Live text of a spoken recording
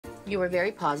You were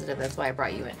very positive. That's why I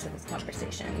brought you into this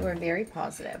conversation. You were very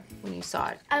positive when you saw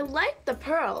it. I like the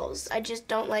pearls. I just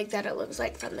don't like that it looks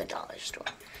like from the dollar store.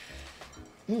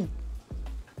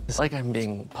 It's like I'm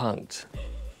being punked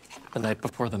the night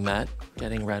before the Met,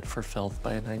 getting read for filth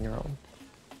by a 9-year-old.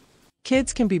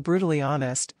 Kids can be brutally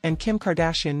honest, and Kim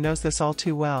Kardashian knows this all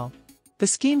too well. The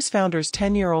scheme's founder's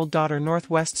 10-year-old daughter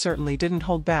Northwest certainly didn't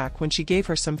hold back when she gave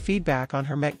her some feedback on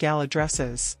her Met Gala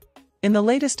dresses. In the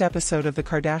latest episode of the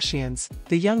Kardashians,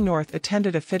 the young North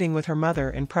attended a fitting with her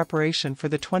mother in preparation for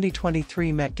the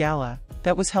 2023 Met Gala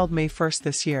that was held May 1st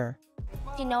this year.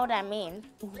 You know what I mean.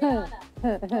 But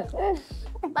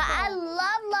I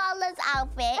love Lala's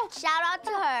outfit. Shout out to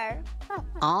her.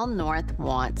 All North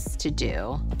wants to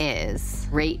do is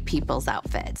rate people's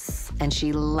outfits, and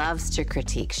she loves to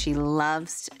critique.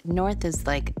 North is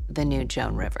like the new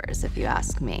Joan Rivers, if you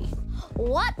ask me.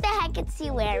 What the heck is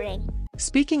he wearing?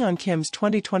 Speaking on Kim's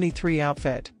 2023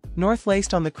 outfit, North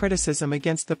laced on the criticism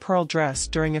against the pearl dress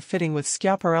during a fitting with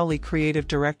Schiaparelli creative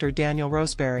director Daniel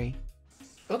Roseberry.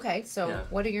 Okay, so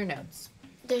what are your notes?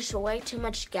 There's way too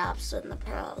much gaps in the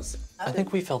pearls. I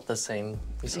think we felt the same.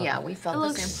 We felt It the same.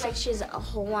 looks like she's a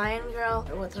Hawaiian girl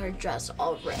with her dress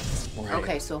all ripped. Right.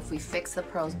 Okay, so if we fix the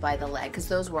pearls by the leg, because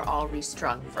those were all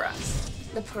restrung for us.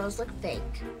 The pearls look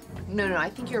fake. No, I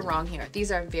think you're wrong here.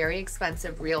 These are very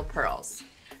expensive real pearls.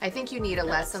 I think you need a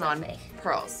lesson on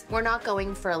pearls. We're not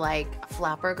going for like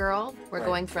flapper girl. We're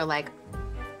going for like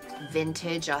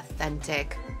vintage,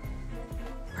 authentic,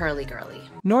 pearly girly.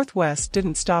 Northwest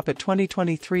didn't stop at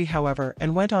 2023 however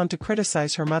and went on to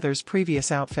criticize her mother's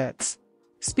previous outfits.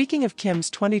 Speaking of Kim's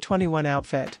 2021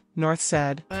 outfit, North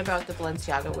said, What about the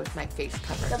Balenciaga with my face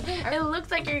covered? It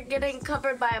looks like you're getting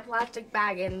covered by a plastic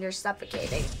bag and you're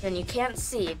suffocating. And you can't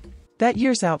see. that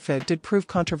year's outfit did prove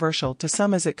controversial to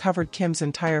some as it covered Kim's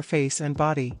entire face and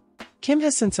body. Kim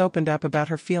has since opened up about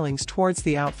her feelings towards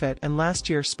the outfit and last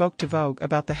year spoke to Vogue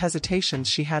about the hesitations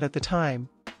she had at the time.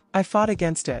 I fought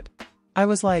against it. I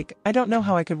was like, I don't know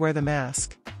how I could wear the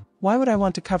mask. Why would I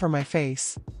want to cover my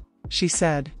face? She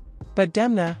said. But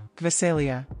Demna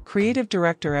Gvasalia, creative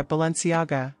director at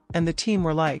Balenciaga, and the team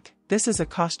were like, this is a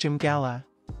costume gala.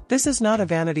 This is not a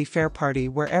Vanity Fair party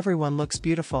where everyone looks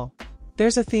beautiful.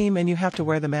 There's a theme and you have to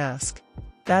wear the mask.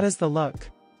 That is the look.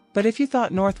 But if you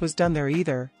thought North was done there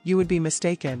either, you would be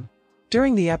mistaken.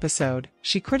 During the episode,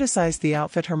 she criticized the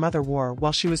outfit her mother wore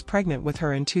while she was pregnant with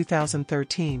her in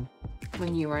 2013.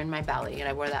 When you were in my belly and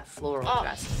I wore that floral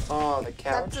dress. Oh, the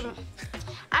couch?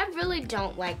 I really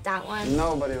don't like that one.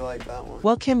 Nobody liked that one.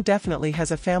 Well, Kim definitely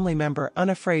has a family member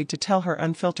unafraid to tell her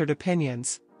unfiltered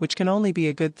opinions, which can only be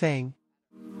a good thing.